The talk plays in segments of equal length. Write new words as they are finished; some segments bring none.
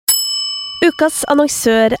Ukas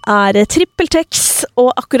annonsør TrippelTex, og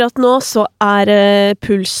akkurat nå så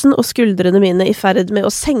pulsen og skuldrene mine i ferd med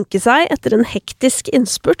å senke seg etter en hektisk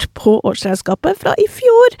innspurt på årsregnskapet fra i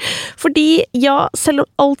fjor. Fordi, ja, selv om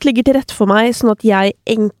alt ligger til rette for meg, sånn at jeg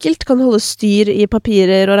enkelt kan holde styr i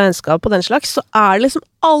papirer og regnskap og den slags, så det liksom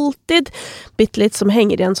alltid bitte litt som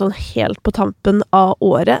henger igjen sånn helt på tampen av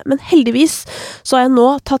året. Men heldigvis så har jeg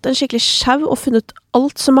nå tatt en skikkelig sjau og funnet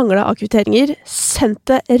alt som manglet av kvitteringer, sendt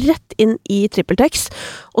det rett inn i TrippelTex,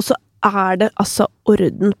 og så det altså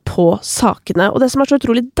orden på sakene. Og det som så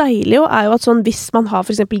utrolig deilig jo jo at sånn, hvis man har for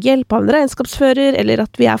eksempel hjelp av en regnskapsfører, eller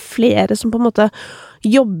at vi flere som på en måte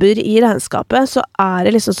jobber i regnskapet, så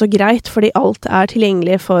det liksom så greit, fordi alt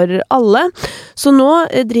tilgjengelig for alle. Så nå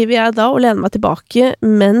driver jeg da og lener meg tilbake,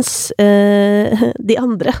 mens de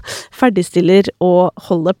andre ferdigstiller og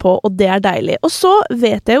holder på, og det deilig. Og så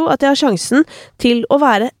vet jeg jo at jeg har sjansen til å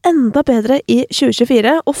være enda bedre i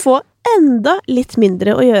 2024, og få enda litt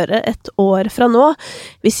mindre å gjøre et år fra nå,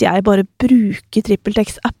 hvis jeg bare bruker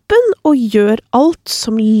TrippelTex-appen og gjør alt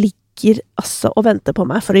som ligger altså å vente på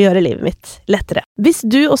meg for å gjøre livet mitt lettere. Hvis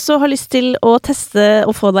du også har lyst til å teste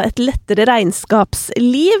og få deg et lettere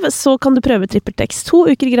regnskapsliv, så kan du prøve TrippelTex 2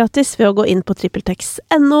 uker gratis ved å gå inn på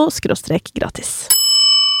trippeltex.no/gratis.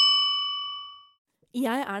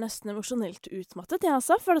 Jeg nesten emosjonelt utmattet,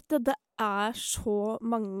 altså, for at det så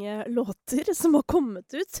mange låter som har kommet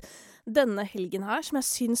ut denne helgen her, som jeg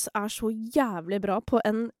synes så jævlig bra på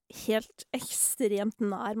en helt ekstremt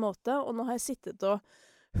nær måte, og nå har jeg sittet og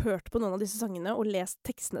hørt på noen av disse sangene og lest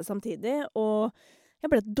tekstene samtidig, og jeg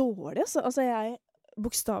ble dårlig, altså jeg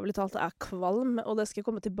bokstavelig talt kvalm, og det skal jeg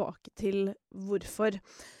komme tilbake til hvorfor.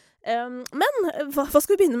 Men hva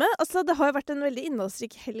skal vi begynne med? Altså, det har jo vært en veldig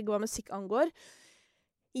innholdsrik helg hva musikk angår.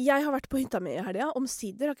 Jeg har vært på hytta mi i helga,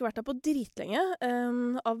 omsider, har ikke vært der på dritlenge,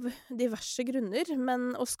 av diverse grunner,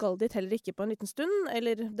 og skal dit heller ikke på en liten stund,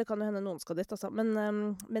 eller det kan jo hende noen skal dit, altså,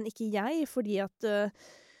 men ikke jeg, fordi at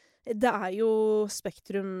det jo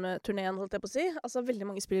Spektrum-turneen, holdt jeg på å si, altså veldig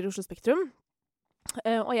mange spiller i Oslo Spektrum,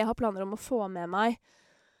 og jeg har planer om å få med meg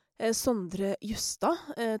Sondre Justad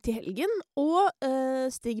til helgen, og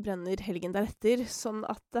Stig Brenner helgen deretter, sånn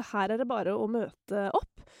at her det bare å møte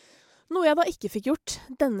opp. Noe jeg da ikke fikk gjort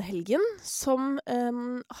denne helgen, som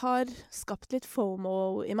har skapt litt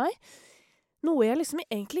FOMO i meg. Noe jeg liksom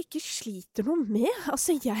egentlig ikke sliter noe med.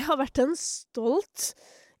 Altså, jeg har vært en stolt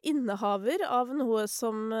innehaver av noe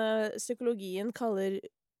som psykologien kaller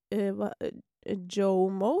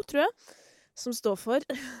JOMO, tror jeg, som står for,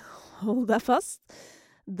 hold deg fast,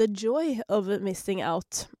 The Joy of Missing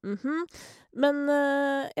Out. Men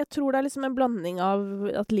jeg tror det liksom en blanding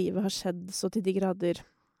av at livet har skjedd så til de grader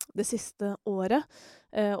det siste året,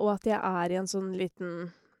 og at jeg i en sånn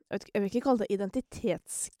liten, jeg vil ikke kalle det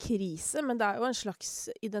identitetskrise, men det jo en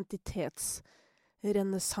slags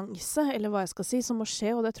identitetsrenessanse, eller hva jeg skal si, som må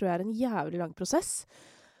skje, og det tror jeg en jævlig lang prosess.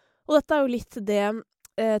 Og dette jo litt det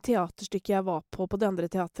teaterstykket jeg var på det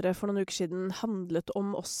andre teatret for noen uker siden handlet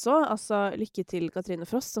om også, altså Lykke til Katrine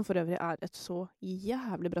Frost, som for øvrig et så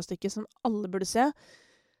jævlig bra stykke som alle burde se,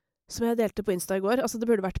 som jeg delte på Insta i går. Altså,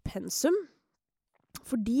 det burde vært pensum,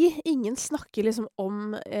 fordi ingen snakker liksom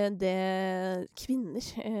om det kvinner,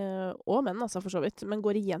 og menn altså for så vidt, men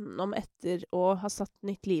går igjennom etter å ha satt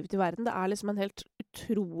nytt liv til verden. Det liksom en helt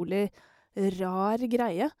utrolig rar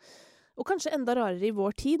greie, og kanskje enda rarere i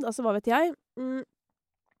vår tid, altså hva vet jeg.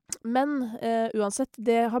 Men uansett,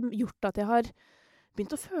 det har gjort at jeg har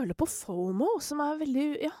begynt å føle på FOMO, som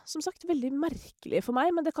veldig, ja, som sagt, veldig merkelig for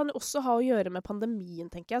meg, men det kan jo også ha å gjøre med pandemien,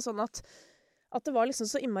 tenker jeg, sånn at det var liksom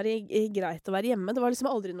så innmari greit å være hjemme. Det var liksom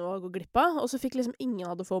aldri noe å gå glipp av, og så fikk liksom ingen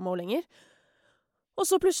hadde FOMO lenger. Og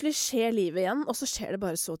så plutselig skjer livet igjen, og så skjer det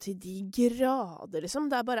bare så til de grader, liksom.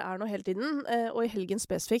 Det bare noe hele tiden, og i helgen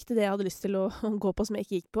spesifikt, det jeg hadde lyst til å gå på som jeg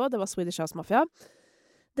ikke gikk på, det var Swedish House Mafia.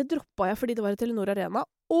 Det droppet jeg fordi det var i Telenor Arena,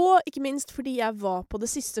 og ikke minst fordi jeg var på det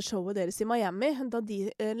siste showet deres i Miami, da de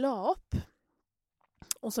la opp.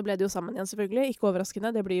 Og så ble det jo sammen igjen, selvfølgelig. Ikke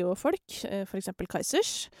overraskende, det blir jo folk, for eksempel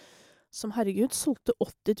Kaizers, som herregud solgte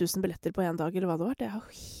 80 000 billetter på en dag, eller hva det var. Det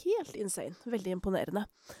jo helt insane. Veldig imponerende.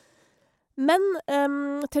 Men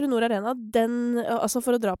Telenor Arena, altså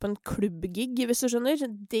for å dra på en klubbgig, hvis du skjønner,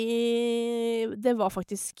 det var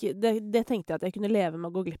faktisk, det tenkte jeg at jeg kunne leve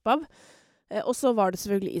med å gå glipp av. Og så var det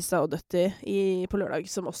selvfølgelig Isa og Døtti på lørdag,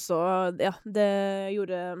 som også, ja,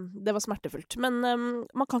 det var smertefullt. Men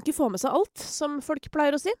man kan ikke få med seg alt, som folk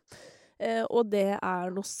pleier å si. Og det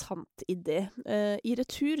noe sant i det. I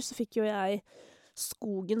retur så fikk jo jeg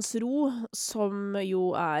Skogens ro, som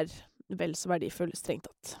jo vel så verdifull, strengt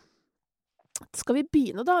tatt. Skal vi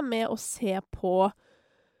begynne da med å se på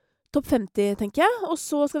topp 50, tenker jeg. Og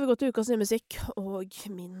så skal vi gå til ukas nye musikk, og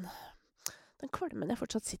den kvalmen jeg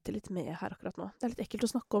fortsatt sitter litt med her akkurat nå. Det er litt ekkelt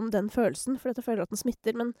å snakke om den følelsen, for jeg føler at den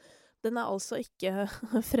smitter, men den er altså ikke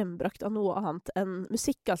frembrakt av noe annet enn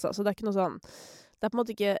musikk, altså. Så det er ikke noe sånn, det er på en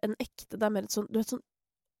måte ikke en ekte, det er mer et sånn, du vet sånn,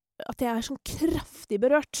 at jeg er sånn kraftig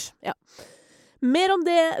berørt. Ja. Mer om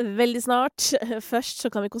det veldig snart. Først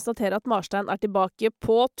så kan vi konstatere at Marstein er tilbake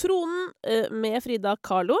på tronen med Frida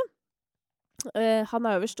Kahlo. Han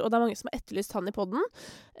er øverst, og det er mange som har etterlyst han i podden.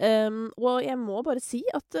 Og jeg må bare si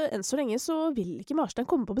at enn så lenge så vil ikke Marstein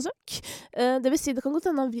komme på besøk. Det vil si, det kan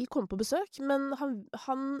godt hende han vil komme på besøk, men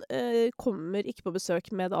han kommer ikke på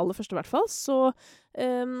besøk med det aller første i hvert fall, så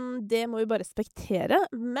det må vi bare respektere.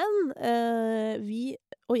 Men vi,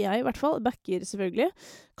 og jeg i hvert fall, backer selvfølgelig.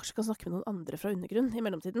 Kanskje kan snakke med noen andre fra undergrunn i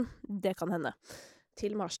mellomtiden. Det kan hende.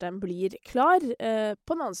 Til Marstein blir klar.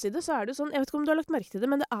 På den annen side så er det jo sånn, jeg vet ikke om du har lagt merke til det,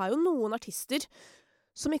 men det er jo noen artister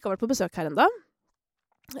som ikke har vært på besøk her enda.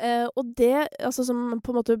 Og det, altså som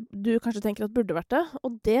på en måte du kanskje tenker at burde vært det,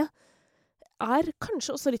 og det er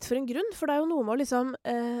kanskje også litt for en grunn, for det er jo noe med å liksom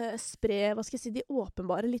spre, hva skal jeg si, de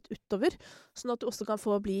åpenbare litt utover, sånn at du også kan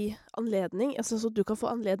få anledning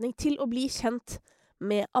til å bli kjent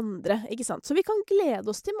med andre, ikke sant? Så vi kan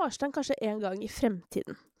glede oss til Marstein kanskje en gang i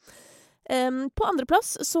fremtiden. På andre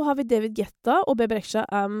plass så har vi David Guetta og Bebe Rexha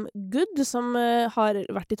Am Good, som har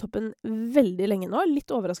vært i toppen veldig lenge nå.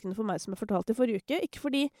 Litt overraskende for meg som jeg fortalte i forrige uke. Ikke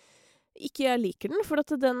fordi ikke jeg liker den, for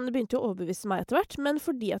at den begynte jo å overbevise meg etter hvert, men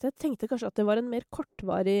fordi at jeg tenkte kanskje at det var en mer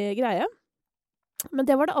kortvarig greie. Men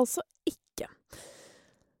det var det altså ikke.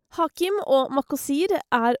 Hakim og Makosir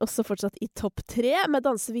er også fortsatt i topp 3 med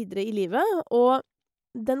Danse videre i livet, og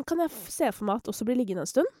den kan jeg se for meg at også blir liggende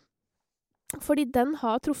en stund. Fordi den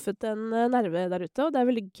har truffet en nerve der ute, og det er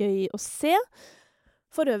veldig gøy å se.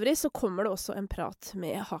 For øvrig så kommer det også en prat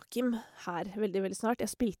med Hakim her veldig, veldig snart.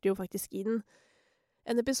 Jeg spilte jo faktisk inn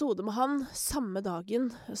en episode med han samme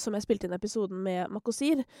dagen som jeg spilte inn episoden med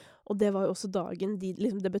Makosir, og det var jo også dagen de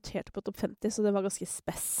liksom debuterte på topp 50, så det var ganske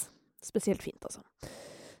spesielt fint, altså.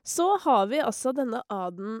 Så har vi altså denne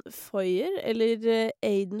Aden Foyer, eller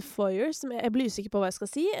Aiden Foyer, som jeg blir usikker på hva jeg skal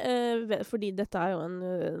si, fordi dette er jo en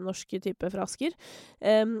norsk type fra Asker.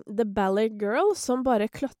 The Ballet Girl, som bare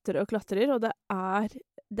klatrer og klatrer, og det er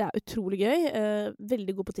utrolig gøy.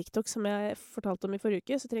 Veldig god på TikTok, som jeg fortalte om i forrige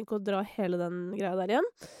uke, så jeg trenger ikke å dra hele den greia der igjen.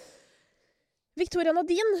 Victoria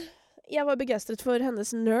Nadine, jeg var begeistret for hennes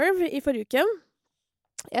Nerve i forrige uke.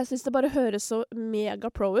 Jeg synes det bare høres så mega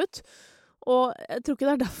pro ut. Og jeg tror ikke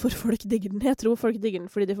det er derfor folk digger den. Jeg tror folk digger den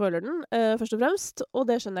fordi de føler den, først og fremst. Og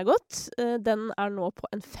det skjønner jeg godt. Den er nå på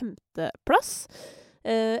en 5. plass.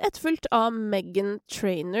 Etterfulgt av Meghan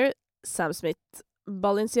Trainor, Sam Smith,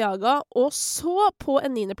 Balenciaga. Og så på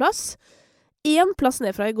en 9. plass. 1 plass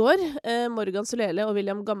ned fra i går. Morgan Solele og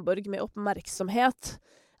William Gamborg med oppmerksomhet.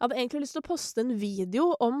 Jeg hadde egentlig lyst til å poste en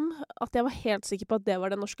video om at jeg var helt sikker på at det var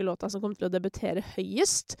den norske låta som kom til å debutere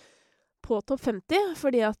høyest på topp 50,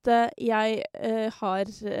 fordi at jeg har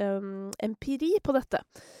empiri på dette.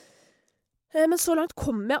 Men så langt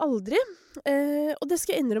kom jeg aldri, og det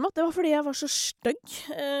skal jeg innrømme at det var fordi jeg var så stygg,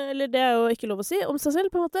 eller det er jo ikke lov å si om seg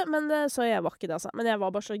selv på en måte, men så jeg var ikke det altså. Men jeg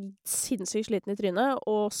var bare så sinnssykt sliten i trynet,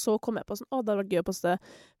 og så kom jeg på sånn, det hadde vært gøy å poste,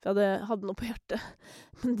 for jeg hadde noe på hjertet.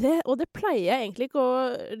 Og det pleier jeg egentlig ikke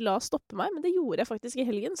å la stoppe meg, men det gjorde jeg faktisk i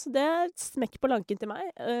helgen, så det er et smekk på lanken til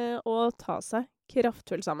meg, å ta seg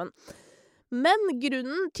kraftfullt sammen. Men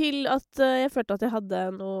grunnen til at jeg følte at jeg hadde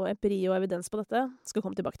noe empiri og evidens på dette, skal jeg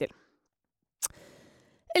komme tilbake til.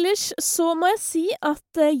 Ellers så må jeg si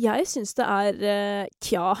at jeg synes det er,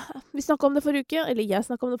 vi snakket om det forrige uke, eller jeg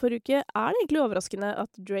snakket om det forrige uke, er det egentlig overraskende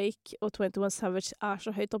at Drake og 21 Savage er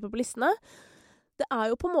så høyt oppe på listene. Det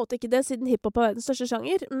er jo på en måte ikke det, siden hiphop er verdens største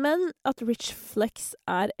sjanger, men at Rich Flex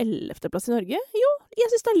er 11. plass i Norge, jo,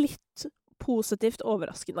 jeg synes det er litt positivt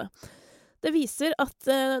overraskende. Det viser at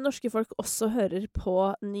norske folk også hører på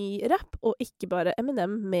ny rap, og ikke bare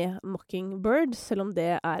Eminem med Mockingbird, selv om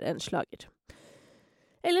det er en slager.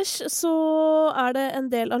 Ellers så er det en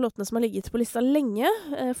del av låtene som har ligget på lista lenge,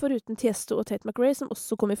 foruten Tiesto og Tate McRae, som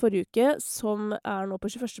også kom i forrige uke, som er nå på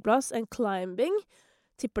 21. plass, en Climbing,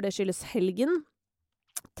 tipper det skyldes helgen,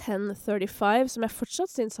 10:35, som jeg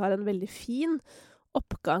fortsatt synes har en veldig fin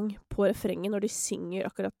oppgang på refrengen når de synger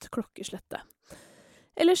akkurat klokkeslettet.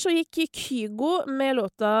 Ellers så gikk Kygo med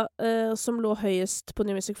låta som lå høyest på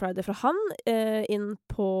New Music Friday fra han, inn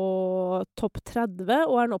på topp 30,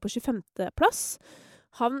 og er nå på 25. plass.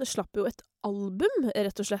 Han slapp jo et album,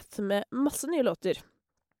 rett og slett, med masse nye låter.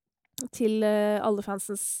 Til alle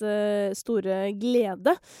fansens store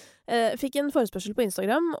glede. Fikk en forespørsel på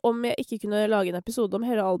Instagram om jeg ikke kunne lage en episode om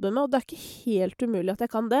hele albumet, og det er ikke helt umulig at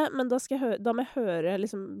jeg kan det, men da må jeg høre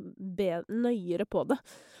liksom nøyere på det.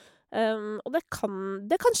 Og det kan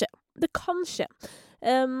skje. Det kan skje.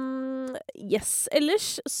 Yes.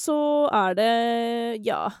 Ellers så er det,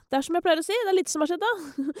 ja, det er som jeg pleier å si, det er litt som har skjedd da.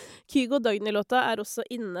 Kygo Dagny-låta er også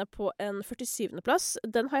inne på en 47. plass.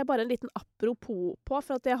 Den har jeg bare en liten apropos på,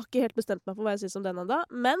 for at jeg har ikke helt bestemt meg for hva jeg synes om den enda.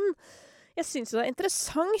 Men jeg synes det er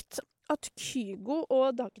interessant at Kygo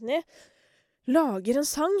og Dagny lager en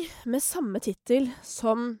sang med samme titel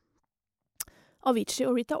som Avicii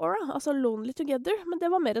og Rita Ora, altså Lonely Together, men det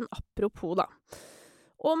var mer en apropos da.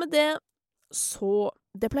 Og med det så,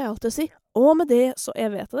 det pleier jeg alltid å si, og med det så,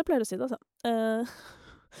 jeg vet at jeg pleier å si det altså,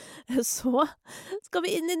 så skal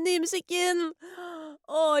vi inn i nymusikken!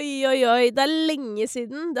 Oi, oi, oi, det er lenge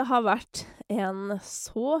siden det har vært en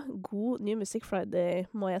så god New Music Friday,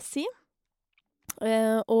 må jeg si.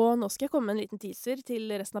 Og nå skal jeg komme med en liten teaser til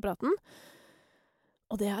resten av praten,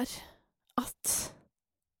 og det er at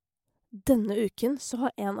denne uken så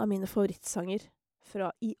har en av mine favorittsanger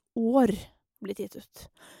fra i år blitt gitt ut.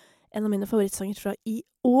 En av mine favorittsanger fra i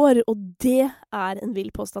år, og det er en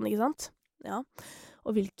vill påstand, ikke sant? Ja,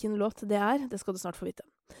 og hvilken låt det er, det skal du snart få vite.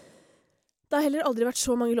 Det har heller aldri vært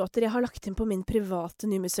så mange låter jeg har lagt inn på min private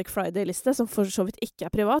New Music Friday-liste, som for så vidt ikke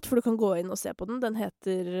er privat, for du kan gå inn og se på den. Den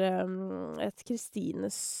heter et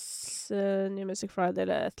Kristines New Music Friday,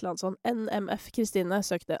 eller et eller annet sånn. NMF Kristine,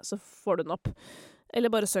 søk det, så får du den opp.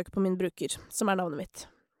 Eller bare søk på min bruker, som er navnet mitt.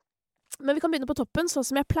 Men vi kan begynne på toppen, sånn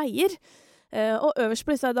som jeg pleier. Og øverst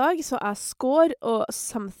på lista i dag så er Score og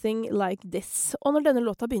Something Like This. Og når denne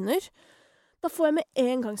låta begynner, da får jeg med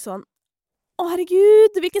en gang sånn, å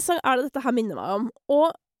herregud, hvilken sang er det dette her minner meg om? Og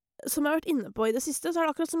som jeg har vært inne på i det siste, så er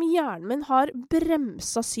det akkurat som hjernen min har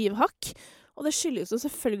bremsa 7 hakk. Og det skyldes jo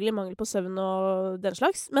selvfølgelig mangel på søvn og den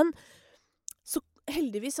slags. Men så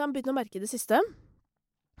heldigvis har han begynt å merke i det siste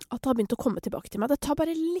at det har begynt å komme tilbake til meg. Det tar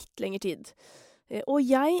bare litt lengre tid. Og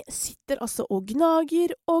jeg sitter altså og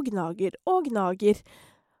gnager og gnager og gnager.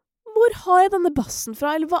 Hvor har jeg denne bassen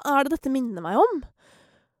fra, eller hva er det dette minner meg om?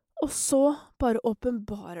 Og så bare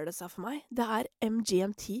åpenbarer det seg for meg. Det er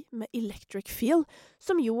MGMT med Electric Feel,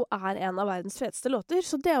 som jo er en av verdens feteste låter,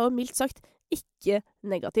 så det er jo mildt sagt ikke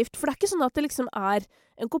negativt. For det er ikke sånn at det liksom er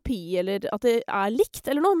en kopi, eller at det er likt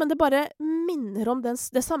eller noe, men det bare minner om det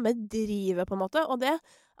samme drivet på en måte, og det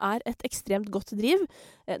er et ekstremt godt driv.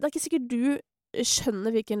 Det er ikke sikkert du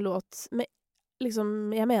skjønner hvilken låt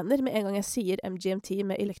liksom, jeg mener med en gang jeg sier MGMT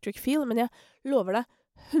med Electric Feel, men jeg lover deg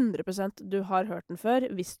 100% du har hørt den før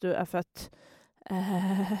hvis du er født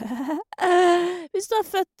hvis du er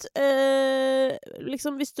født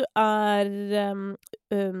liksom hvis du er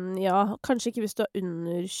ja, kanskje ikke hvis du er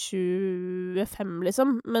under 25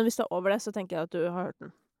 liksom, men hvis du er over det så tenker jeg at du har hørt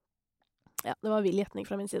den. Ja, det var vill gjetning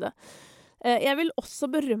fra min side. Jeg vil også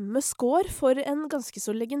berømme Score for en ganske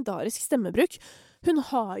så legendarisk stemmebruk. Hun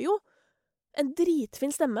har jo en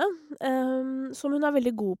dritfin stemme, som hun er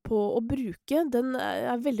veldig god på å bruke. Den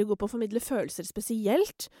er veldig god på å formidle følelser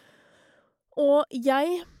spesielt. Og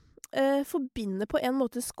jeg forbinder på en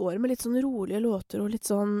måte Score med litt sånn rolige låter og litt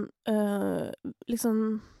sånn,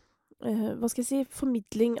 hva skal jeg si,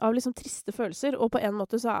 formidling av liksom triste følelser. Og på en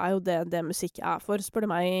måte så er jo det musikk er for, spør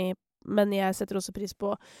du meg. Men jeg setter også pris på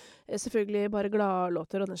selvfølgelig bare glade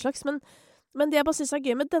låter og den slags. Men det jeg bare synes er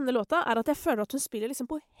gøy med denne låta, er at jeg føler at hun spiller liksom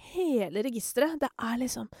på hele registeret. Det er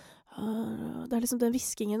liksom den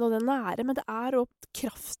viskingen og det nære, men det er også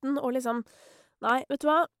kraften og liksom, nei, vet du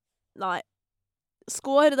hva? Nei.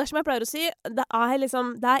 Score, det er som jeg pleier å si, det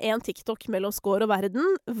er en TikTok mellom Score og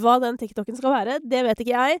verden. Hva den TikToken skal være, det vet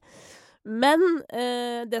ikke jeg. Men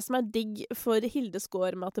det som er digg for Hilde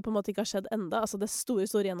Score med at det på en måte ikke har skjedd enda, altså det store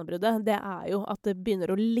gjennombruddet, det er jo at det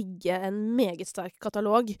begynner å ligge en meget sterk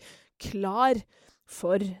katalog klar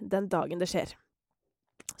for den dagen det skjer.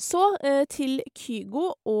 Så til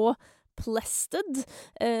Kygo og Plested,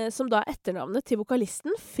 som da er etternavnet til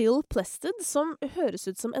vokalisten Phil Plested, som høres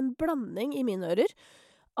ut som en blanding i mine ører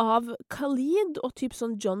av Khalid og typ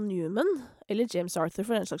sånn John Newman, eller James Arthur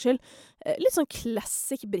for den slags skyld. Litt sånn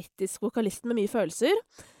klassisk britisk vokalist med mye følelser.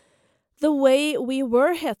 The Way We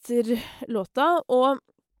Were heter låta, og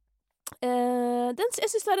jeg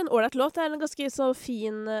synes det er en ordentlig låt. Det er en ganske så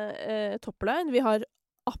fin topline. Vi har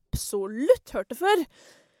absolutt hørt det før.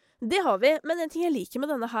 Det har vi, men en ting jeg liker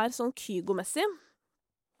med denne her sånn Kygo-messig,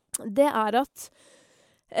 det er at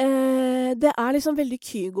det er liksom veldig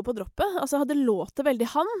Kygo på droppet. Altså, det låter veldig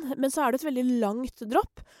han, men så er det et veldig langt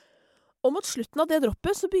dropp. Og mot slutten av det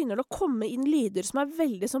droppet så begynner det å komme inn lyder som er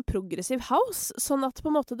veldig sånn progressiv house, sånn at på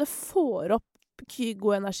en måte det får opp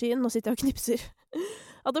Kygo-energien. Nå sitter jeg og knipser.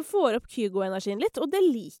 At det får opp Kygo-energien litt, og det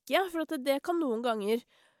liker jeg, for at det kan noen ganger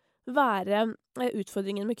være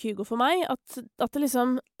utfordringen med Kygo for meg, at det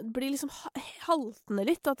liksom blir liksom haltende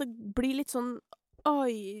litt, at det blir litt sånn,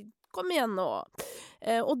 oi, kom igjen nå.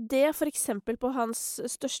 Og det for eksempel på hans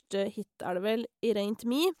største hit det vel, It Ain't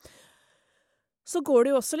Me, så går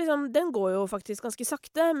det jo også liksom, den går jo faktisk ganske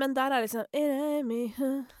sakte, men der det liksom, It ain't me,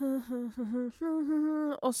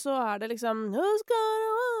 og så det liksom, Who's gonna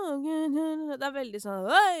walk in? Det veldig sånn,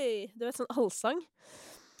 oi, du vet, sånn allsang.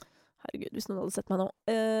 Herregud, hvis noen hadde sett meg nå.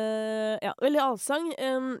 Ja, veldig allsang.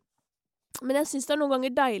 Men jeg synes det noen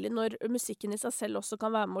ganger deilig når musikken i seg selv også kan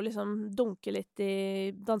være med å liksom dunke litt i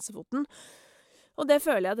dansefoten. Og det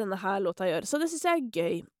føler jeg denne her låta gjør. Så det synes jeg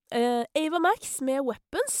gøy. Ava Max med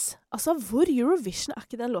Weapons. Altså, hvor Eurovision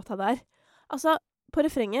ikke den låta der? Altså, på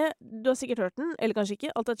refrenget, du har sikkert hørt den, eller kanskje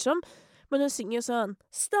ikke, alt ettersom, men hun synger jo sånn,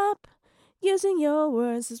 Stop using your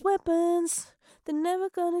words as weapons. They're never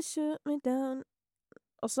gonna shoot me down.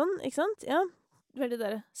 Og sånn, ikke sant? Ja, veldig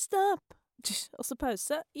der. Stop! Og så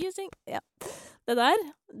pause. Using. Ja. Det der,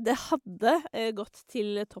 det hadde gått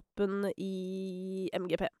til toppen i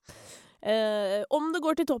MGP. Om det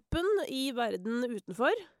går til toppen i verden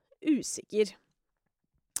utenfor, usikker.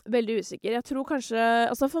 Veldig usikker. Jeg tror kanskje,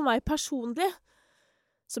 altså for meg personlig,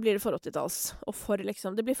 så blir det for 80-talls. Og for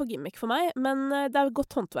liksom, det blir for gimmick for meg, men det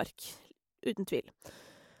godt håndverk. Uten tvil.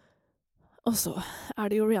 Og så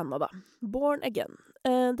det jo Rihanna da. Born Again.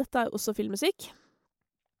 Dette jo også filmmusikk.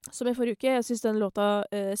 Som i forrige uke, jeg synes den låta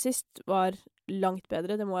sist var langt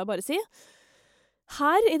bedre, det må jeg bare si.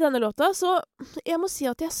 Her i denne låta, så jeg må si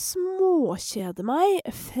at jeg småkjeder meg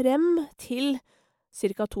frem til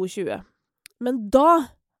cirka 2:20. Men da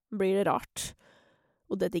blir det rart.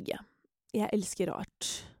 Og det digger jeg. Jeg elsker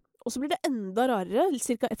rart. Og så blir det enda rarere,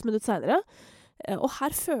 cirka 1 minutt senere. Og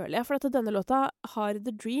her føler jeg, for at denne låta har The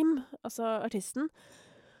Dream, altså artisten,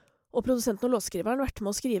 og produsenten og låtskriveren vært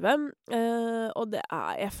med å skrive, og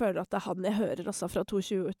jeg føler at det han jeg hører altså fra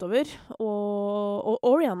 2:20 utover, og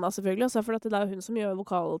Rihanna selvfølgelig, altså, for det jo hun som gjør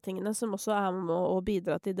vokaltingene, som også med å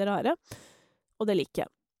bidra til det rare, og det liker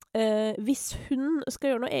jeg. Hvis hun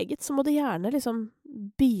skal gjøre noe eget, så må det gjerne liksom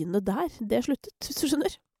begynne der, det sluttet, hvis du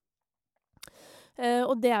skjønner.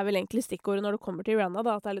 Og det vel egentlig stikkordet når det kommer til Rihanna,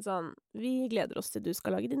 da, at det litt sånn, vi gleder oss til du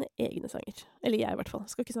skal lage dine egne sanger. Eller jeg i hvert fall,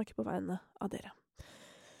 skal ikke snakke på vegne av dere.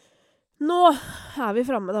 Nå vi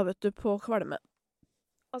fremme da, vet du, på kvalme.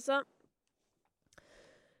 Altså,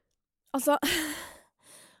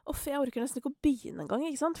 jeg orker nesten ikke å begynne en gang,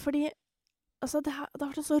 ikke sant? Fordi, altså, det har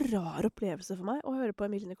vært en så rar opplevelse for meg å høre på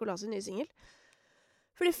Emilie Nicolas' nye single.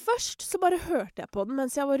 Fordi først så bare hørte jeg på den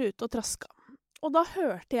mens jeg var ute og traska. Og da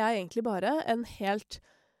hørte jeg egentlig bare en helt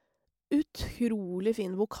utrolig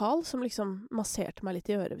fin vokal som liksom masserte meg litt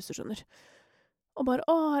i øret, hvis du skjønner. Og bare,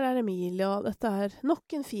 her Emilie, og dette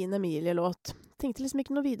nok en fin Emilie-låt. Tenkte liksom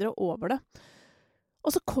ikke noe videre over det.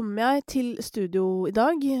 Og så kom jeg til studio i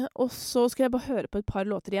dag, og så skal jeg bare høre på et par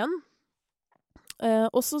låter igjen.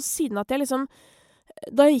 Og så siden at jeg liksom,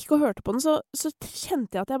 da jeg gikk og hørte på den, så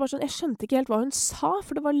kjente jeg at jeg bare sånn, jeg skjønte ikke helt hva hun sa,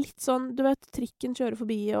 for det var litt sånn, du vet, trikken kjører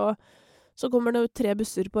forbi, og så kommer det 3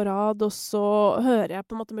 busser på rad, og så hører jeg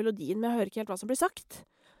på en måte melodien, men jeg hører ikke helt hva som blir sagt.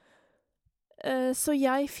 Så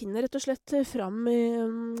jeg finner rett og slett fram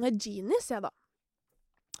Genius, jeg da.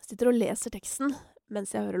 Sitter og leser teksten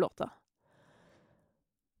mens jeg hører låta.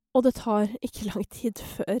 Og det tar ikke lang tid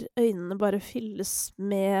før øynene bare fylles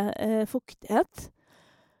med fuktighet.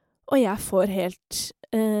 Og jeg får helt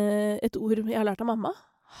et ord jeg har lært av mamma,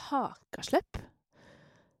 hakaslepp.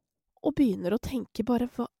 Og begynner å tenke bare,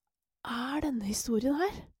 hva denne historien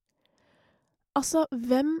her? Altså,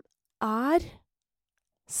 hvem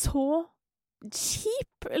så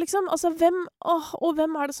kjip, liksom? Altså, og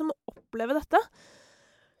hvem det som opplever dette?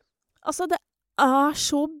 Altså, det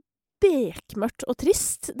så bekmørkt og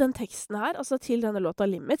trist, den teksten her, altså til denne låta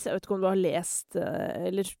Limits. Jeg vet ikke om du har lest,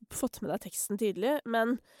 eller fått med deg teksten tydelig,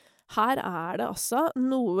 men her det altså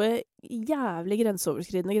noe jævlig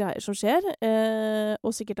grenseoverskridende greier som skjer,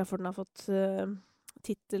 og sikkert derfor den har fått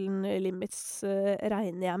titelen Limits,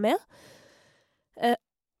 regner jeg med.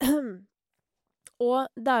 Og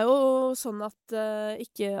det jo sånn at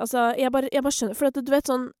ikke, altså, jeg bare skjønner, for at du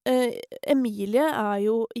vet sånn, Emilie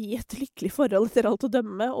jo i et lykkelig forhold etter alt å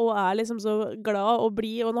dømme, og liksom så glad og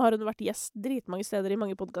blid, og nå har hun vært gjest dritmange steder i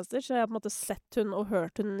mange podcaster, så jeg har på en måte sett hun og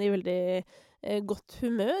hørt hun i veldig godt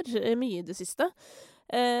humør, mye i det siste.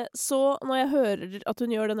 Så når jeg hører at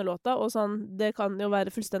hun gjør denne låta, og sånn, det kan jo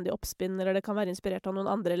være fullstendig oppspinn, eller det kan være inspirert av noen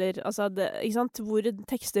andre, eller, altså, ikke sant, hvor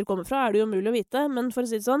tekster kommer fra, det jo umulig å vite, men for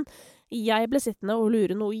å si det sånn, jeg ble sittende og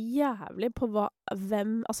lure noe jævlig på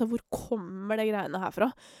altså, hvor kommer det greiene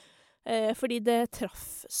herfra? Fordi det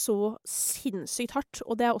traff så sinnssykt hardt,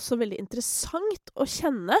 og det er også veldig interessant å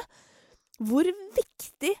kjenne hvor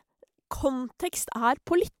viktig kontekst er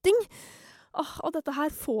på lytting. Og dette her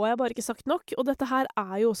får jeg bare ikke sagt nok, og dette her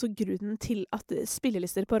er jo også grunnen til at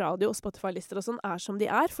spillelister på radio og Spotify-lister og sånn er som de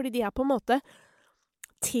er, fordi de er på en måte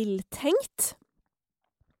tiltenkt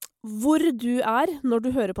hvor du er når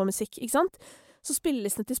du hører på musikk, ikke sant? Så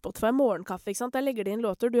spillelistene til Spotify er morgenkaffe, ikke sant? Der legger de inn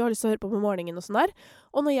låter du har lyst til å høre på morgenen og sånn der.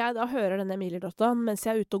 Og når jeg da hører denne Emilie-låta mens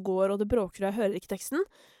jeg er ute og går, og det bråker og jeg hører ikke teksten,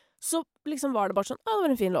 så liksom var det bare sånn, det var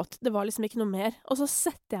en fin låt. Det var liksom ikke noe mer. Og så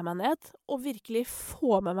setter jeg meg ned og virkelig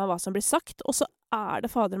får med meg hva som blir sagt, og så er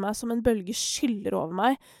det fader meg som en bølge skyller over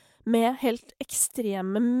meg med helt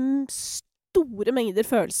ekstreme, store mengder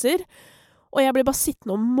følelser. Og jeg blir bare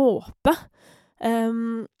sittende og måpe.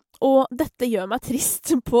 Og dette gjør meg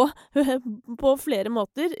trist på flere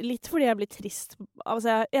måter. Litt fordi jeg blir trist.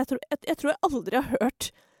 Altså, jeg tror jeg aldri har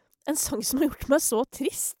hørt en sang som har gjort meg så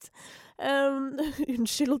trist.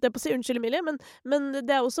 Unnskyld, holdt jeg på å si. Unnskyld, Emilie. Men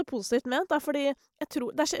det er også positivt ment. Da, fordi jeg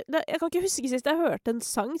kan ikke huske sist jeg hørte en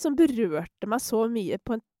sang som berørte meg så mye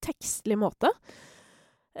på en tekstlig måte.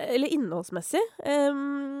 Eller innholdsmessig.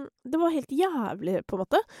 Det var helt jævlig, på en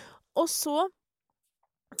måte. Og så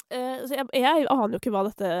jeg aner jo ikke hva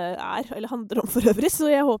dette er, eller handler om for øvrig, så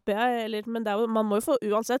jeg håper men det er jo, man må jo få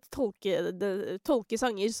uansett tolke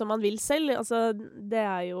sanger som man vil selv. Altså, det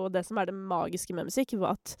er jo det som er det magiske med musikk,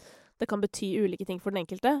 at det kan bety ulike ting for den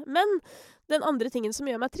enkelte. Men den andre tingen som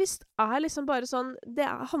gjør meg trist, er liksom bare sånn, det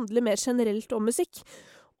handler mer generelt om musikk.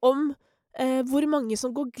 Om hvor mange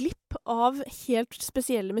som går glipp av helt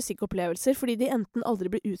spesielle musikkopplevelser, fordi de enten aldri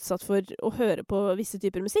blir utsatt for å høre på visse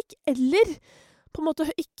typer musikk, eller på en måte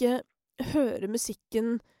ikke høre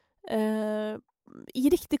musikken i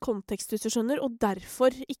riktig kontekst, hvis du skjønner, og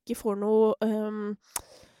derfor ikke får noe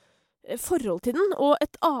forhold til den. Og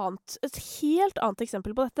et helt annet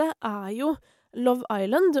eksempel på dette er jo Love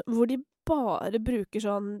Island, hvor de bare bruker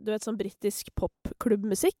sånn, du vet, sånn britisk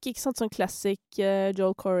popklubbmusikk, ikke sant? Sånn classic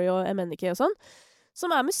Joel Corey og Emenike og sånn,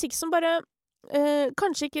 som er musikk som bare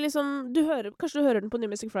kanskje ikke liksom, kanskje du hører den på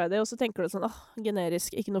New Music Friday, og så tenker du sånn,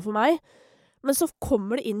 generisk, ikke noe for meg. Men så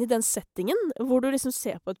kommer det inn i den settingen, hvor du liksom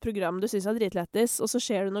ser på et program du synes er dritlættis, og så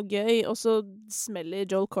skjer det noe gøy, og så smeller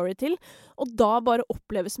Joel Corey til. Og da bare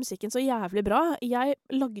oppleves musikken så jævlig bra. Jeg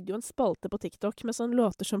lagde jo en spalte på TikTok med sånne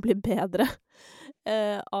låter som blir bedre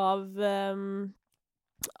av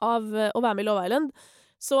å være med i Love Island.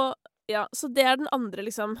 Så det er den andre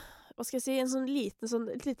liksom, hva skal jeg si,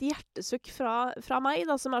 et lite hjertesukk fra meg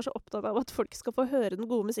da, som er så opptatt av at folk skal få høre den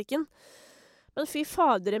gode musikken. Men fy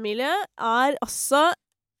fader, Emilie, er altså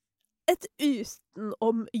et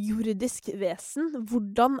utenomjordisk vesen.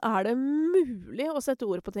 Hvordan er det mulig å sette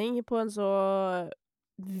ord på ting på en så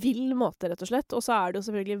vill måte, rett og slett? Og så er det jo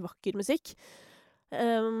selvfølgelig vakker musikk.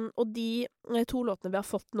 Og de 2 låtene vi har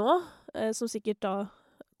fått nå, som sikkert da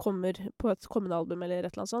kommer på et kommende album eller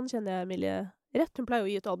et eller annet sånt, kjenner jeg Emilie rett. Hun pleier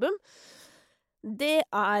å gi et album. Det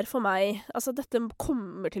er for meg, altså dette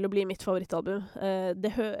kommer til å bli mitt favorittalbum.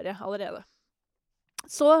 Det hører jeg allerede.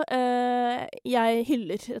 Så jeg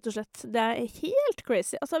hyller, rett og slett. Det er helt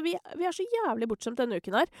crazy. Altså, vi er så jævlig bortskjemt denne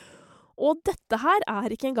uken her. Og dette her er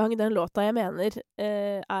ikke engang den låta jeg mener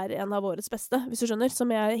er en av årets beste, hvis du skjønner, som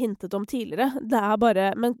jeg hintet om tidligere. Det er bare,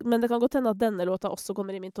 men det kan godt hende at denne låta også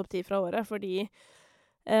kommer i min topp 10 fra året, fordi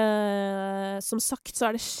som sagt så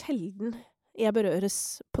er det sjelden jeg berøres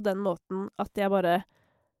på den måten at jeg bare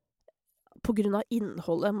på grunn av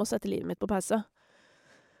innholdet må sette livet mitt på pause.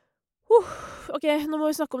 Ok, nå må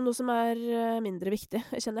vi snakke om noe som er mindre viktig,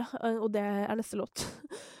 kjenner jeg, og det er neste låt.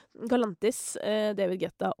 Galantis, David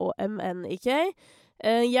Guetta og MNEK.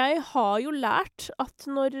 Jeg har jo lært at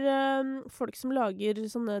når folk som lager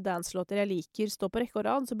sånne dance-låter jeg liker står på rekke og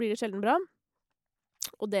rad, så blir det sjelden bra.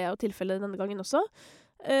 Og det er jo tilfellet denne gangen også.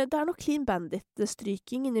 Det er noe Clean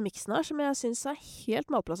Bandit-stryking inni miksen her, som jeg synes er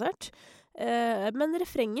helt malplassert. Men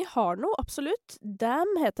refrenget har noe, absolutt.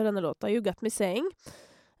 Damn heter denne låta, You Got Me Saying.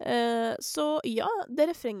 Så ja, det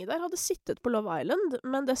refrenget der hadde sittet på Love Island,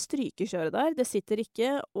 men det strykekjøret der, det sitter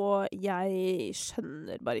ikke, og jeg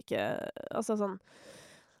skjønner bare ikke, altså sånn,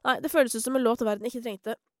 nei, det føles ut som en låt verden ikke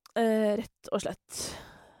trengte, rett og slett.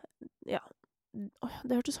 Ja,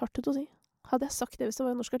 det hørtes hardt ut å si. Hadde jeg sagt det hvis det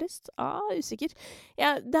var en norsk artist? Usikker.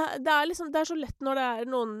 Ja, det er liksom, det er så lett når det er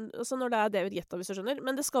noen, altså når det er David Guetta, hvis du skjønner,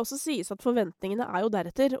 men det skal også sies at forventningene er jo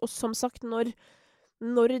deretter, og som sagt, når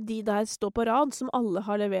de der står på rad, som alle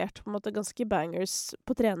har levert på en måte ganske bangers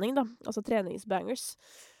på trening da, altså treningsbangers,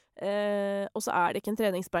 og så er det ikke en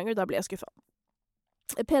treningsbanger, da blir jeg skuffet.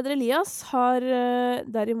 Peder Elias har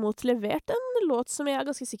derimot levert en låt som jeg er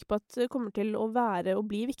ganske sikker på at kommer til å være og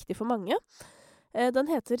bli viktig for mange. Den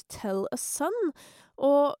heter Tell a Son,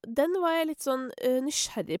 og den var jeg litt sånn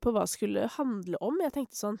nysgjerrig på hva skulle handle om. Jeg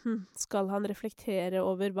tenkte sånn, skal han reflektere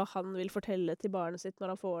over hva han vil fortelle til barnet sitt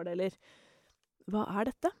når han får det, eller hva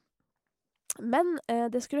er dette? Men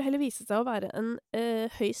det skulle heller vise seg å være en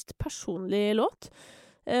høyst personlig låt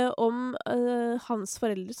om hans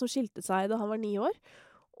foreldre som skilte seg da han var 9 år,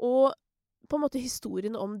 og på en måte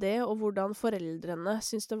historien om det, og hvordan foreldrene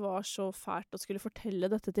syntes det var så fælt å skulle fortelle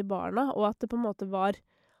dette til barna, og at det på en måte var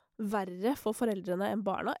verre for foreldrene enn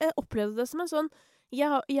barna. Jeg opplevde det som en sånn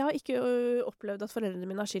jeg har ikke opplevd at foreldrene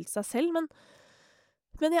mine har skilt seg selv,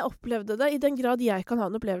 men jeg opplevde det, i den grad jeg kan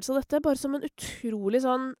ha en opplevelse av dette, bare som en utrolig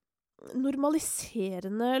sånn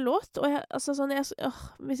normaliserende låt. Og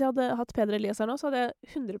hvis jeg hadde hatt Peder Elias her nå, så hadde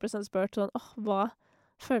jeg 100% spurt sånn, hva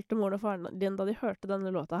følte moren og faren din da de hørte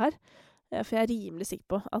denne låta her? For jeg er rimelig sikker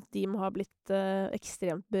på at de må ha blitt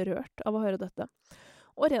ekstremt berørt av å høre dette.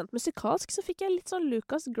 Og rent musikalsk så fikk jeg litt sånn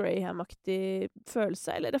Lucas Graham-aktig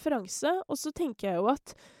følelse, eller referanse, og så tenker jeg jo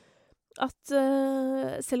at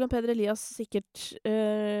selv om Peder Elias sikkert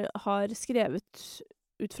har skrevet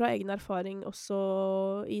ut fra egen erfaring også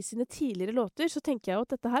i sine tidligere låter, så tenker jeg jo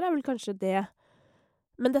at dette her er vel kanskje det.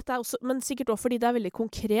 Men sikkert også fordi det er veldig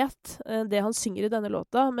konkret, det han synger i denne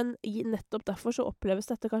låta, men nettopp derfor så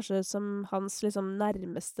oppleves dette kanskje som hans liksom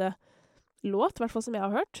nærmeste låt, i hvert fall som jeg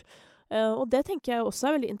har hørt. Og det tenker jeg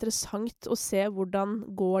også er veldig interessant å se hvordan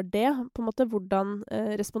går det, på en måte, hvordan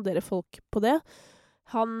responderer folk på det.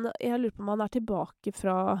 Jeg lurer på om han er tilbake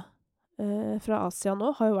fra Asia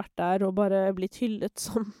nå, har jo vært der og bare blitt hyllet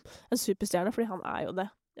som en superstjerne, fordi han er jo det.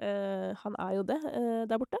 Han er jo det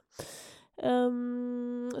der borte.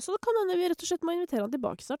 Så da kan hende vi rett og slett må invitere han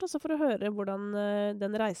tilbake snart, altså for å høre hvordan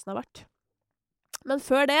den reisen har vært. Men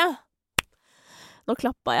før det, nå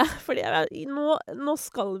klappa jeg, fordi nå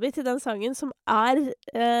skal vi til den sangen som er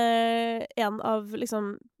en av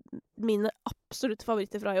liksom mine absolutte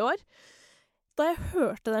favoritter fra i år. Da jeg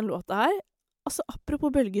hørte den låta her, altså,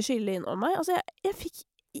 apropos bølger skille innom meg, altså,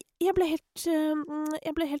 jeg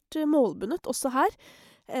ble helt målbundet også her,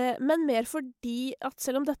 men mer fordi at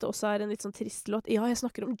selv om dette også er en litt sånn trist låt, jeg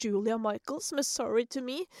snakker om Julia Michaels med Sorry to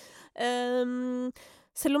Me,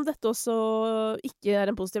 selv om dette også ikke er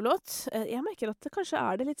en positiv låt, jeg merker at det kanskje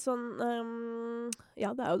er det litt sånn, det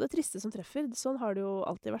er jo det triste som treffer, sånn har det jo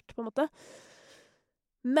alltid vært på en måte,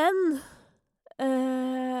 men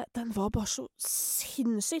den var bare så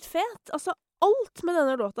sinnssykt fet, altså, alt med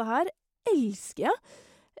denne låta her elsker jeg.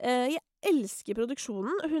 Jeg elsker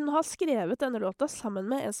produksjonen. Hun har skrevet denne låta sammen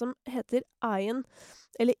med en som heter Ian.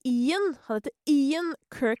 Han heter Ian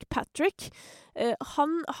Kirkpatrick.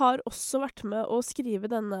 Han har også vært med å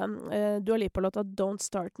skrive denne Dua Lipa-låta Don't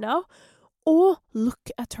Start Now. Og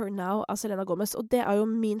Look at Her Now av Selena Gomez. Og det er jo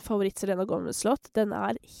min favoritt Selena Gomez-låt. Den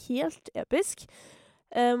er helt episk.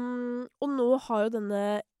 Og nå har jo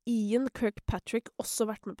denne Ian Kirkpatrick også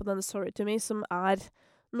vært med på denne Sorry to Me, som er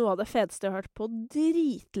noe av det fedeste jeg har hørt på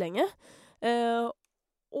dritlenge.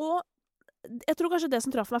 Og jeg tror kanskje det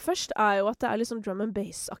som traff meg først, er jo at det er liksom drum and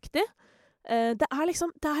bass-aktig. Det er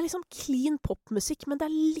liksom clean popmusikk, men det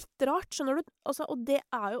er litt rart, skjønner du? Altså, og det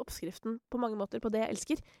er jo oppskriften på mange måter på det jeg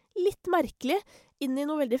elsker. Litt merkelig, inn i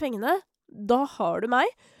noe veldig fengende. Da har du meg.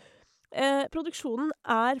 Produksjonen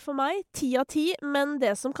er for meg 10 av 10, men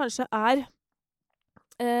det som kanskje er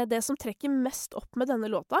det som trekker mest opp med denne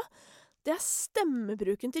låta, det er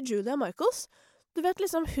stemmebruken til Julia Michaels. Du vet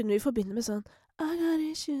liksom hun vi forbinder med sånn I got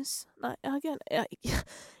issues. Nei, ja,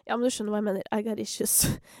 men du skjønner hva jeg mener. I got issues.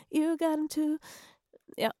 You got them too.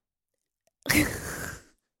 Ja.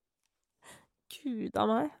 Gud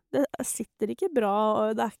av meg. Det sitter ikke bra,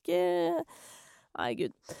 og det er ikke... Nei,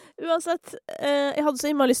 Gud. Uansett, jeg hadde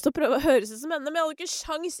så innmari lyst til å prøve å høres ut som henne, men jeg hadde ikke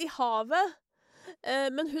sjans i havet.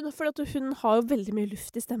 Men fordi hun har jo veldig mye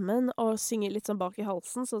luft i stemmen og synger litt sånn bak i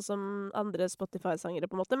halsen, sånn som andre Spotify-sangere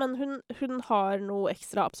på en måte, men hun har noe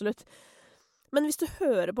ekstra, absolutt. Men hvis du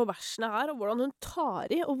hører på versene her, og hvordan hun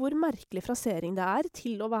tar i, og hvor merkelig frasering det er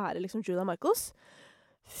til å være liksom Julia Michaels,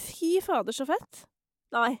 fy fader så fett.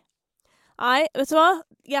 Nei, vet du hva?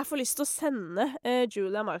 Jeg får lyst til å sende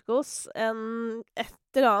Julia Michaels et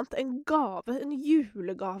eller annet, en gave, en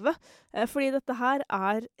julegave, fordi dette her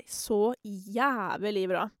er så jævlig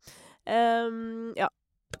bra. Ja,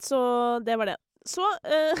 så det var det. Så,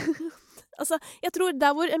 altså, jeg tror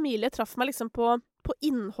der hvor Emilie traff meg liksom på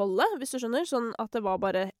innholdet, hvis du skjønner, sånn at det var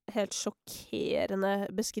bare helt sjokkerende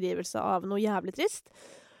beskrivelse av noe jævlig trist,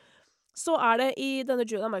 så er det i denne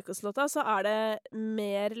Julia Michaels-låta, så er det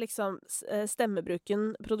mer liksom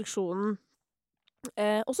stemmebruken, produksjonen,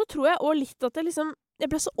 Og så tror jeg også litt at jeg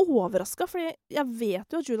ble så overrasket, fordi jeg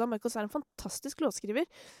vet jo at Julia Michaels er en fantastisk låtskriver,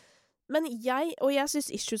 men jeg synes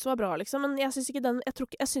Issues var bra, liksom, men jeg synes ikke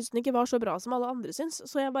jeg synes den ikke var så bra som alle andre synes,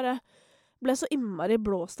 så jeg bare ble så innmari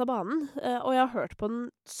blåst av banen, og jeg har hørt på den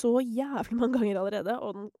så jævlig mange ganger allerede,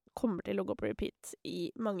 og den kommer til å gå på repeat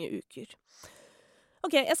i mange uker.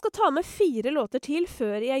 Ok, jeg skal ta med 4 låter til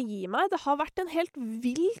før jeg gir meg. Det har vært en helt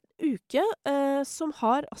vild uke, som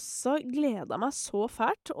har altså gledet meg så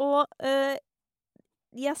fælt, og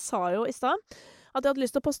jeg sa jo i sted at jeg hadde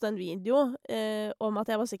lyst til å poste en video om at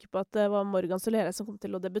jeg var sikker på at det var Morgan Solera som kom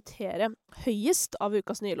til å debutere høyest av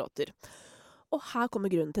ukas nye låter. Og her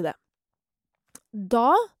kommer grunnen til det.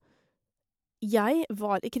 Da jeg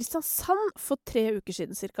var i Kristiansand for 3 uker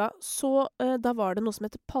siden cirka, så da var det noe som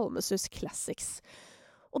heter Palmesus Classics.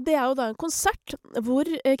 Og det er jo da en konsert hvor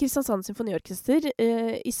Kristiansand Symfoniorkester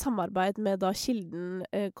i samarbeid med da Kilden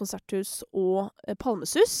konserthus og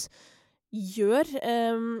Palmesus gjør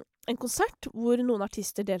en konsert hvor noen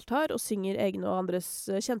artister deltar og synger egne og andres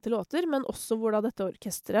kjente låter, men også hvor da dette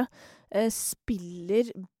orkestret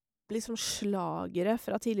spiller liksom slagere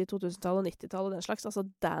fra tidlig 2000-tallet og 90-tallet og den slags, altså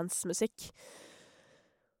dance-musikk.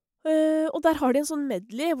 Og der har de en sånn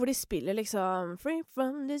medley hvor de spiller liksom Free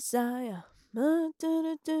from Desire,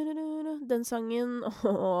 den sangen,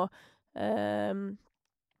 og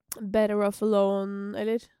Better Off Alone,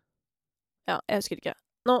 eller ja, jeg husker ikke.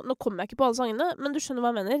 Nå kommer jeg ikke på alle sangene, men du skjønner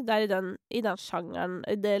hva jeg mener. Det er i den sjangeren,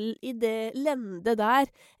 i det lende der,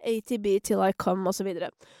 ATB Till I Come, og så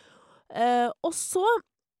videre. Og så,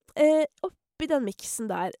 oppi den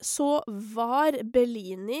miksen der, så var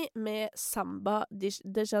Bellini med Samba de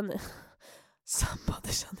Janeiro. Samba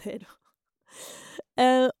de Janeiro.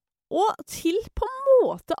 Og til på en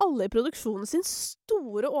måte alle i produksjonen sin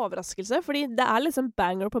store overraskelse, fordi det er liksom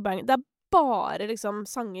banger på banger. Det er bare liksom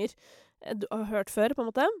sanger du har hørt før, på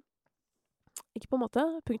en måte. Ikke på en måte,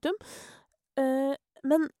 punktum.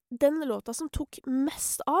 Men den låta som tok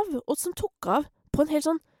mest av, og som tok av på en helt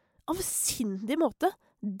sånn avsindig måte,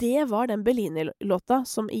 det var den Bellini-låta,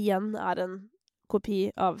 som igjen er en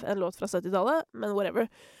kopi av en låt fra 70-tallet, men whatever.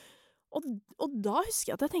 Og da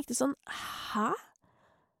husker jeg at jeg tenkte sånn, hæ?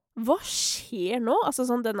 Hva skjer nå? Altså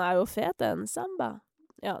sånn, den er jo fet, den samba.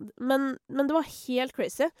 Ja, men det var helt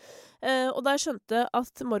crazy. Og da jeg skjønte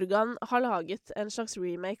at Morgan har laget en slags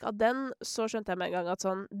remake av den, så skjønte jeg med en gang at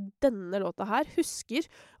sånn, denne låta her husker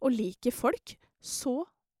og liker folk så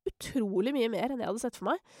utrolig mye mer enn jeg hadde sett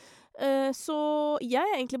for meg. Så jeg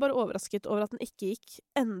er egentlig bare overrasket over at den ikke gikk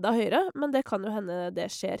enda høyere, men det kan jo hende det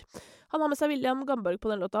skjer. Han har med seg William Gamborg på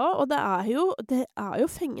den låta også, og det er jo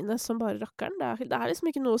fengende som bare rakkeren. Det er liksom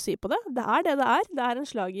ikke noe å si på det. Det er det det er. Det er en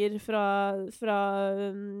slager fra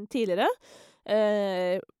tidligere.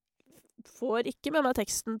 Får ikke med meg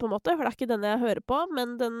teksten på en måte, for det er ikke den jeg hører på,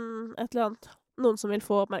 men et eller annet, noen som vil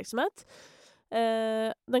få oppmerksomhet.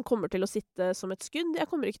 Den kommer til å sitte som et skudd. Jeg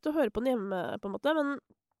kommer ikke til å høre på den hjemme, på en måte, men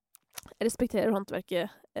jeg respekterer håndverket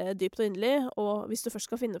dypt og inderlig, og hvis du først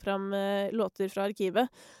skal finne fram låter fra arkivet,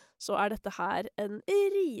 så er dette her en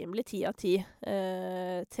rimelig 10 av 10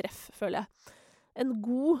 treff, føler jeg. En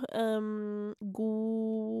god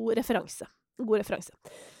referanse. En god referanse.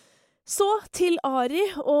 Så til Ari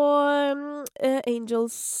og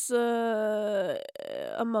Angels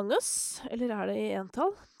Among Us, eller er det i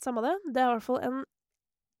entall? Samme det. Det er i hvert fall en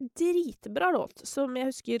dritbra låt, som jeg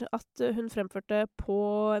husker at hun fremførte på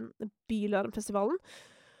Bylarmfestivalen,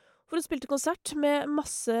 hvor hun spilte konsert med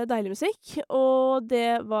masse deilig musikk, og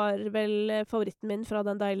det var vel favoritten min fra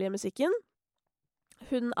den deilige musikken.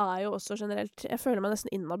 Hun er jo også generelt, jeg føler meg nesten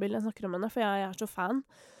inhabil når jeg snakker om henne, for jeg er så fan.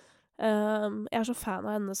 Jeg er så fan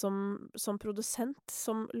av henne som produsent,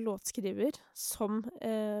 som låtskriver, som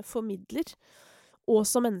formidler, og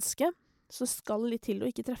som menneske. Så skal litt til å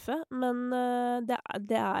ikke treffe, men det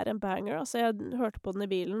er en banger. Altså, jeg hørte på den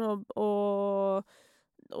i bilen, og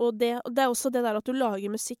det er også det der at du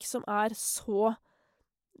lager musikk som er så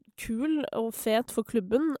kul og fet for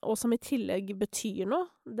klubben, og som i tillegg betyr noe.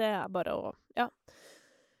 Det er bare å, ja.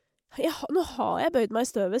 Nå har jeg bøyd meg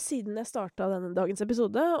i støvet siden jeg startet denne dagens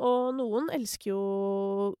episode, og noen elsker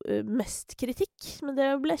jo mest kritikk, men det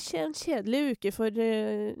ble en kjedelig uke for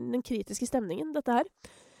den kritiske stemningen, dette her.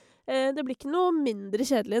 Det blir ikke noe mindre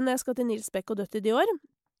kjedelig når jeg skal til Nils Beck og Dødt i Dior.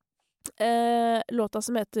 Låta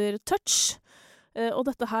som heter Touch. Og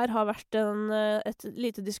dette her har vært et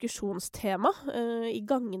lite diskusjonstema i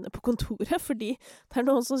gangene på kontoret, fordi det er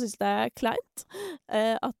noen som synes det er kleint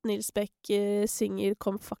at Nils Beck synger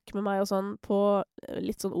Kom fuck med meg og sånn på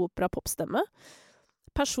litt sånn opera-popstemme.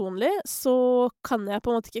 Personlig så kan jeg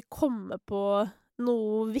på en måte ikke komme på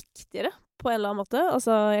noe viktigere på en eller annen måte.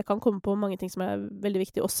 Altså, jeg kan komme på mange ting som veldig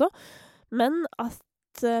viktige også. Men at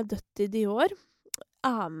Dødt i Dior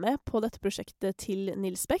med på dette prosjektet til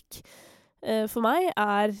Nils Beck, for meg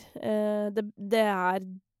det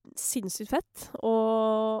sinnssykt fett.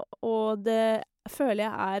 Og det føler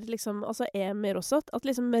jeg liksom, altså mer også, at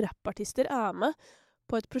liksom rappartister med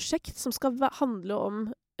på et prosjekt som skal handle om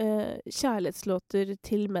kjærlighetslåter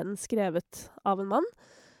til menn skrevet av en mann.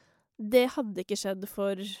 Det hadde ikke skjedd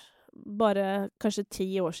for bare kanskje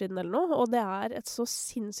 10 år siden eller noe, og det et så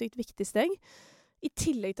sinnssykt viktig steg. I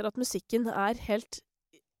tillegg til at musikken helt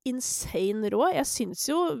insane rå. Jeg synes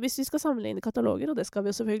jo, hvis vi skal sammenligne kataloger, og det skal vi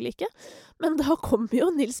jo selvfølgelig ikke, men da kommer jo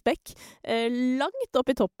Nils Beck langt opp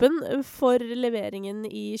i toppen for leveringen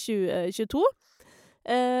i 2022.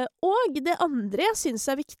 Og det andre jeg synes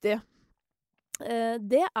viktig,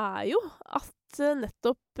 det jo at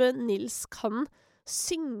nettopp Nils kan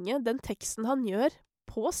synge den teksten han gjør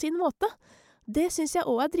på sin måte. Det synes jeg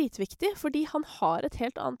også dritviktig, fordi han har et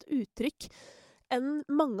helt annet uttrykk enn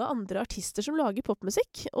mange andre artister som lager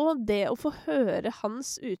popmusikk, og det å få høre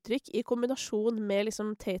hans uttrykk i kombinasjon med liksom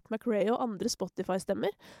Tate McRae og andre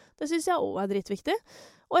Spotify-stemmer, det synes jeg også dritviktig.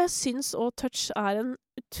 Og jeg synes også Touch en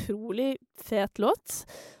utrolig fet låt.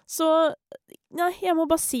 Så, nei, jeg må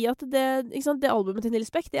bare si at det albumet til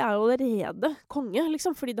Nils Beck, det jo allerede konge,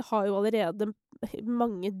 liksom, fordi det har jo allerede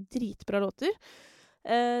mange dritbra låter.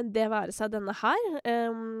 Det være seg denne her,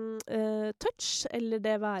 Touch, eller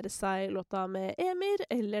det være seg låta med Emir,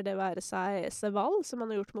 eller det være seg Seval, som han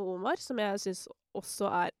har gjort med Omar, som jeg synes også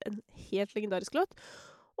en helt legendarisk låt,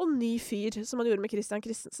 og Ny Fyr, som han gjorde med Christian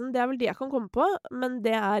Christensen. Det vel de jeg kan komme på, men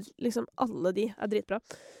det liksom alle de dritbra.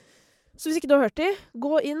 Så hvis ikke du har hørt de,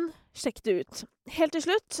 gå inn, sjekk det ut. Helt til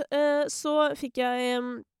slutt, så fikk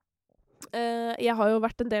jeg har jo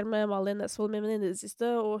vært en del med Malin Nesvold, min venninne i det siste,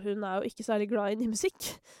 og hun jo ikke særlig glad i ny musikk.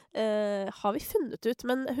 Har vi funnet ut,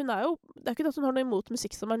 men hun jo, det ikke det at hun har noe imot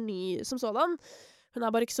musikk som ny som sådan. Hun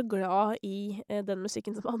bare ikke så glad i den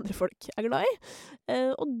musikken som andre folk glad i.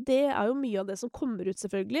 Og det jo mye av det som kommer ut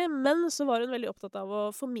selvfølgelig, men så var hun veldig opptatt av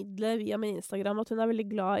å formidle via min Instagram at hun veldig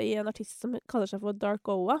glad i en artist som kaller seg for Dark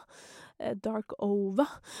Ova,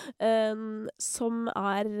 som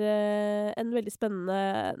en veldig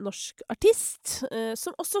spennende norsk artist,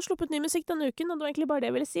 som også sluppet ny musikk denne uken, og det var egentlig bare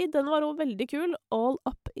det jeg ville si. Den var også veldig kul, All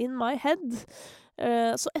Up In My Head.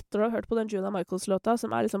 Så etter å ha hørt på den Juna Michaels-låta,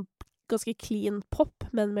 som liksom ganske clean pop,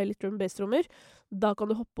 men med litt drum bass-trommer, da kan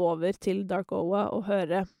du hoppe over til Dark Oa og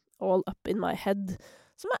høre All Up In My Head,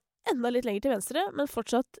 som enda litt lenger til venstre, men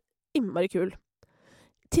fortsatt innmari kul.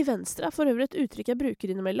 Til venstre for øvrig et uttrykk jeg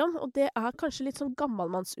bruker innimellom, og det kanskje litt sånn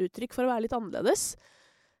gammelmannsuttrykk for å være litt annerledes.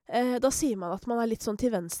 Da sier man at man litt sånn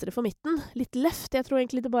til venstre for midten, litt left. Jeg tror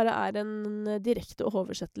egentlig det bare en direkte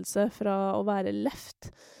oversettelse fra å være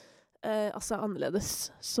left, altså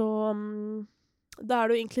annerledes. Så da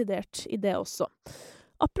du inkludert i det også.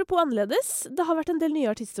 Apropos annerledes, det har vært en del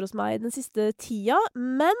nye artister hos meg den siste tida,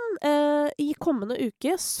 men i kommende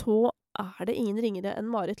uke så det ingen ringere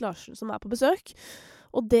enn Marit Larsen som på besøk,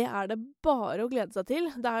 og det det bare å glede seg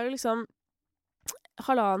til. Det jo liksom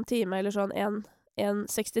 1,5 time eller sånn,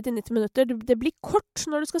 60-90 minutter. Det blir kort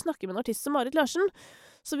når du skal snakke med en artist som Marit Larsen,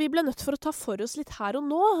 så vi ble nødt for å ta for oss litt her og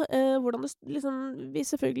nå, hvordan det liksom, vi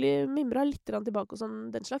selvfølgelig mimrer litt tilbake og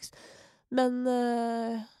sånn, den slags. Men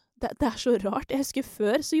det så rart. Jeg husker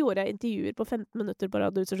før så gjorde jeg intervjuer på 15 minutter på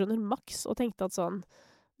radiostasjoner maks, og tenkte at sånn,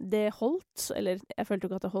 det holdt, eller jeg følte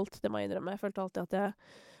jo ikke at det holdt, det må jeg innrømme. Jeg følte alltid at jeg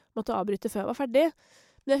måtte avbryte før jeg var ferdig.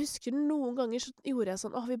 Men jeg husker noen ganger så gjorde jeg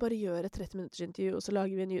sånn, vi bare gjør et 30 minutters intervju, og så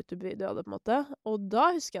lager vi en YouTube-video av det på en måte. Og da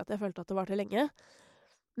husker jeg at jeg følte at det var til lenge.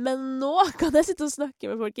 Men nå kan jeg sitte og snakke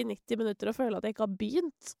med folk i 90 minutter og føle at jeg ikke har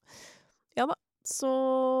begynt. Ja da.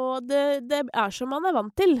 Så det som man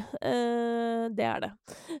vant til. Det det.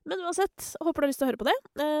 Men uansett, håper du har lyst til å høre på det,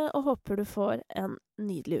 og håper du får en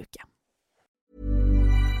nydelig uke.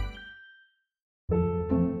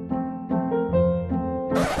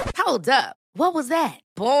 Hold up. What was that?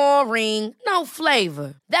 Boring. No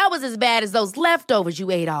flavor. That was as bad as those leftovers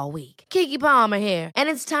you ate all week. Keke Palmer here, and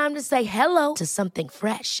it's time to say hello to something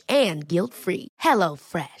fresh and guilt-free. Hello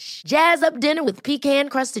Fresh. Jazz up dinner with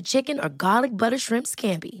pecan-crusted chicken or garlic butter shrimp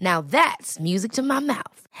scampi. Now that's music to my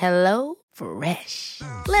mouth. Hello Fresh.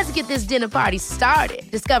 Let's get this dinner party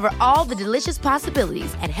started. Discover all the delicious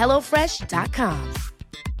possibilities at hellofresh.com.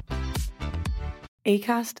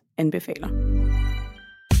 Acast anbefaler.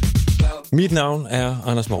 Mit navn er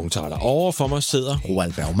Anders Morgenthaler. Overfor mig sidder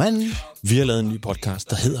Roald Bergmann. Vi har lavet en ny podcast,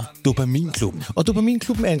 der hedder Dopaminklubben. Og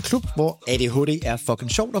Dopaminklubben er en klub, hvor ADHD er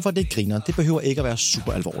fucking sjovt, og hvor det griner. Det behøver ikke at være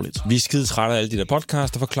super alvorligt. Vi er skide trætte af alle de der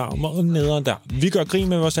podcasts, der forklarer mig nederen der. Vi gør grin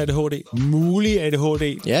med vores ADHD. Mulig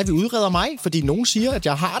ADHD. Ja, vi udreder mig, fordi nogen siger, at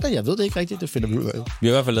jeg har det. Jeg ved det ikke rigtigt, det finder vi ud af. Vi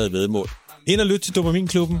har i hvert fald lavet væddemål. Ind og lyt til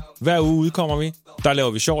Dopaminklubben. Hver uge udkommer vi. Der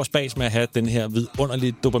laver vi sjov og spas med at have den her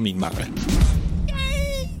vidunderlige dopaminmangel.